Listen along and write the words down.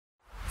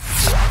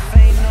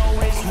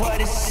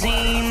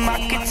seem, I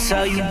can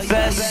tell you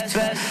best.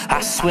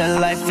 I swear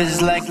life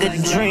is like a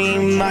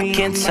dream, I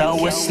can't tell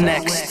what's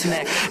next.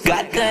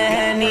 Got the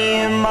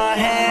Henny in my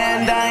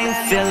hand, I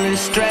ain't feeling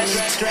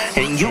stressed.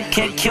 And you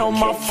can't kill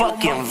my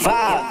fucking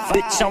vibe,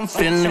 bitch, I'm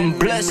feeling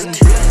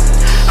blessed.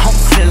 I'm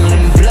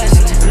feeling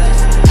blessed.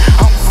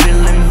 I'm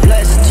feeling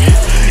blessed.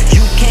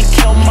 You can't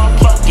kill my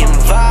fucking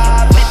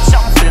vibe, bitch,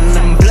 I'm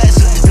feeling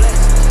blessed.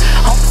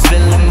 I'm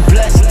feeling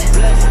blessed.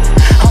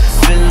 I'm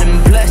feeling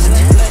blessed.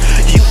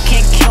 You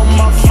can't kill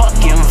my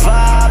fucking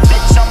vibe,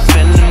 bitch, I'm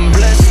feeling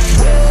blessed.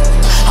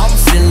 I'm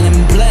feeling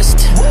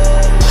blessed.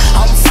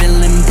 I'm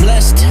feeling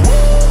blessed.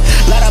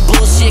 Lot of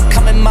bullshit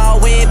coming my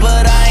way,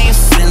 but I ain't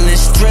feeling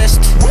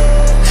stressed.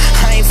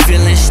 I ain't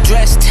feeling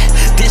stressed.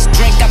 This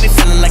drink got me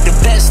feeling like the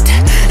best.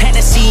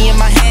 Hennessy in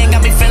my hand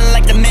got me feeling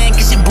like the man,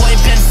 cause your boy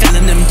been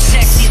feeling them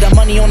checks. See the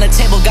money on the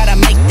table, gotta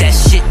make that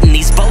shit. And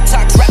these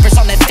Botox rappers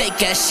on that fake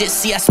ass shit.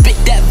 See I spit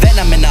that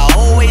venom and I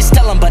always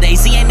tell them, but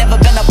AZ ain't never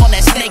been up on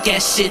that snake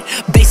ass shit.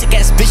 Basic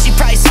ass bitch, she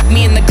probably sucked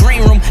me in the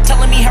green room,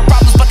 telling me her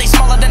problems, but they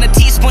smaller than a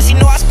teaspoon. She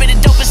know I spit it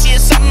dope and she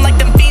is something like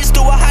them fiends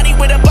do. A hottie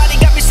with a body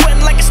got me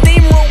sweating like a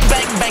steam room.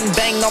 Bang, bang,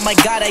 bang, oh my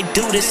god, I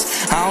do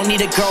this. I don't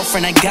need a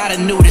girlfriend, I got a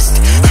nudist.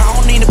 I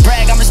don't need to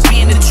brag, I'm just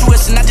being the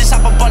truest. And I just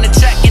hop up on the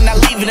track and I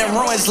leave it in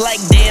ruins. Like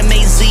damn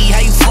AZ,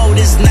 how you flow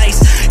this nice.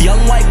 Young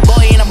white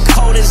boy and I'm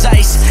cold as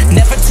ice.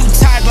 Never too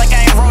tired like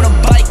I ain't rode a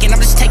bike. And I'm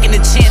just taking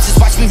the chances,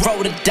 watch me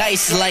roll the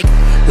dice. Like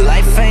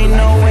life ain't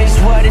always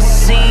what it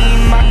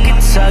seems, I can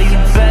tell you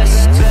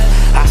best.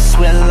 I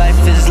swear life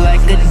is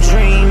like a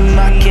dream,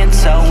 I can't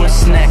tell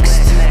what's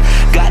next.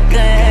 Got the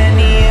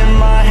Henny in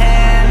my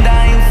hand,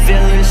 I ain't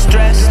feeling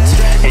stressed.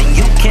 And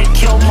you can't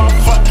kill my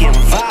fucking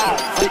vibe,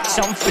 bitch,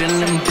 I'm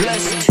feeling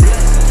blessed.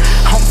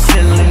 I'm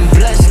feeling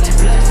blessed.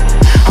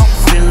 I'm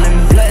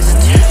feeling blessed.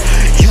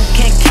 You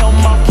can't kill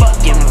my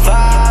fucking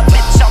vibe,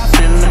 bitch, I'm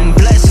feeling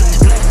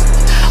blessed.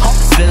 I'm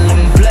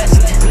feeling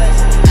blessed.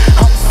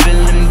 I'm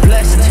feeling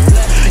blessed.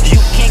 You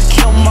can't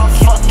kill my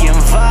fucking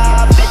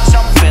vibe, bitch,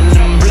 I'm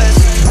feeling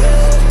blessed.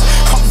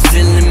 I'm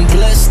feeling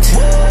blessed.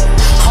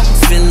 I'm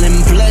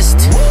feeling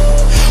blessed.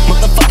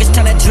 Motherfuckers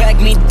tryna drag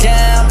me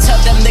down, tell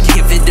them to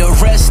give it a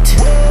rest.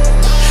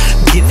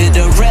 Give it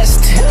a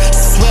rest.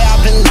 Swear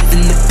I've been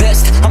living the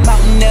best. I'm out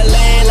in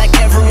LA like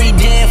every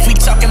day. If we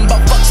talking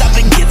about fucks, I've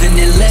been giving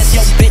it less.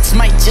 Yo, bitch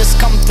might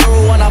just come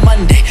through on a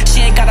Monday.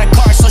 She ain't got a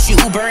car, so she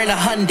Uber in a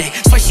Hyundai.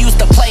 Swear she used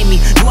to play me,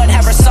 knew I'd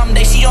have her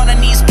someday. She on her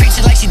knees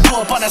preaching like she do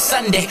up on a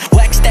Sunday.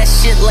 Wax that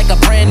shit like a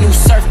brand new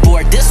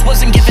surfboard. This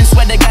wasn't given,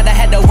 swear to God I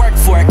had to work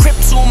for it. Crib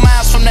 2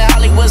 miles from the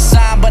Hollywood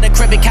sign, but a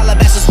crib in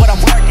Calabasas is what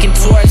I'm working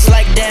towards.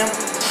 Like damn,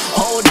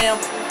 oh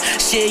damn,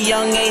 shit,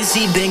 young AZ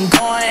been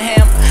going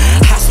ham.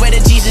 I swear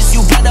to Jesus,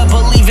 you better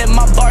believe it.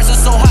 My bars are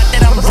so hot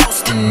that I'm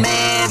roasting,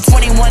 man.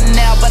 21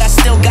 now, but I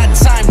still got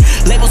time.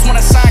 Labels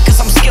wanna sign cause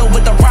I'm skilled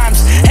with the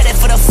rhymes. Headed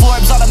for the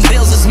Forbes, all them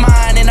bills is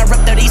mine. And I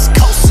rep that East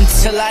Coast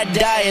until I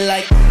die.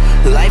 Like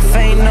life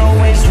ain't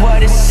always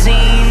what it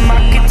seems, I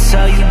can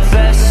tell you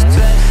best.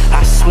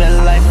 I swear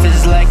life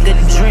is like a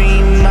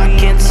dream, I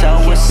can't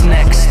tell what's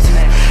next.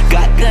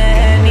 Got the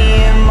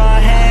Henny in my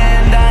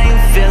hand, I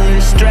ain't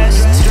feeling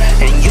stressed.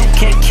 And you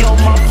can't kill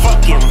my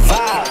fucking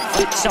vibe,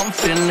 bitch, I'm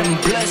feeling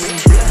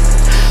blessed.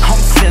 I'm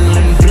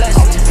feeling blessed.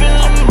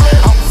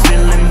 I'm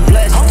feeling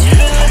blessed.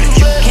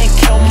 You can't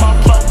kill my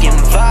fucking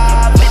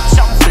vibe, bitch,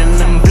 I'm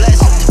feeling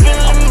blessed.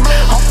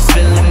 I'm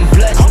feeling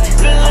blessed.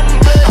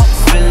 I'm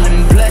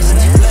feeling blessed.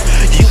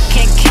 You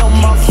can't kill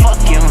my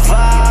fucking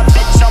vibe,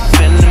 bitch, I'm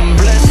feeling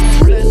blessed.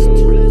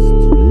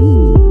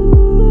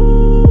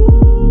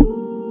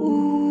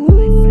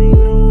 Life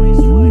ain't always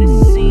what it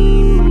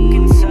seems, I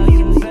can tell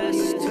you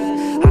best.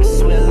 I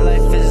swear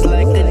life is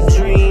like a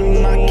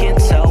dream, I can't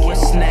tell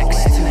what's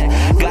next.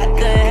 Got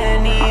the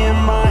Henny in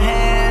my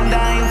hand, I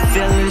ain't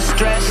feeling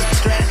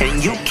stressed.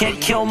 And you can't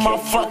kill my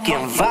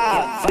fucking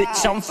vibe,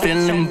 bitch, I'm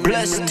feeling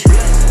blessed.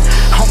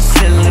 I'm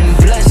feeling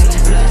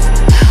blessed.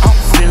 I'm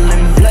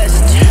feeling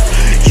blessed.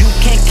 You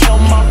can't kill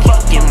my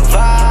fucking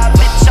vibe,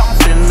 bitch, I'm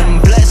feeling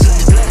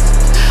blessed.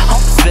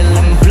 I'm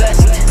feeling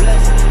blessed.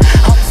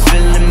 I'm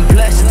feeling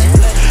blessed.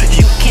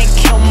 You can't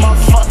kill my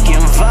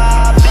fucking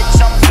vibe, bitch,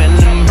 I'm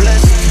feeling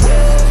blessed.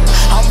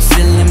 I'm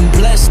feeling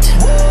blessed.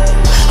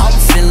 I'm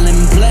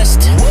feeling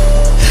blessed.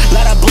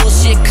 Lot of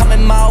bullshit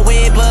coming my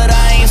way, but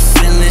I ain't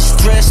feeling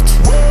stressed.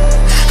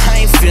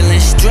 I ain't feeling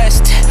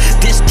stressed.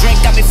 This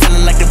drink got me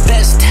feeling like the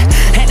best.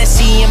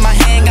 Hennessy in my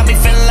hand got me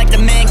feeling like the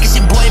man, cause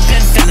your boy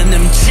been feeling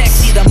them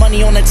checks. See the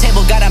money on the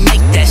table, gotta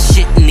make that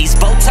shit. And these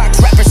Botox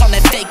rappers on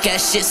that fake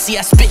ass shit. See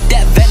I spit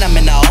that venom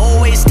and I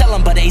always tell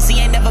them, but AZ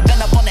ain't never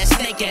been up on that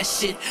snake ass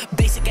shit.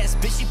 Basic ass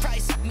bitch, she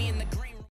probably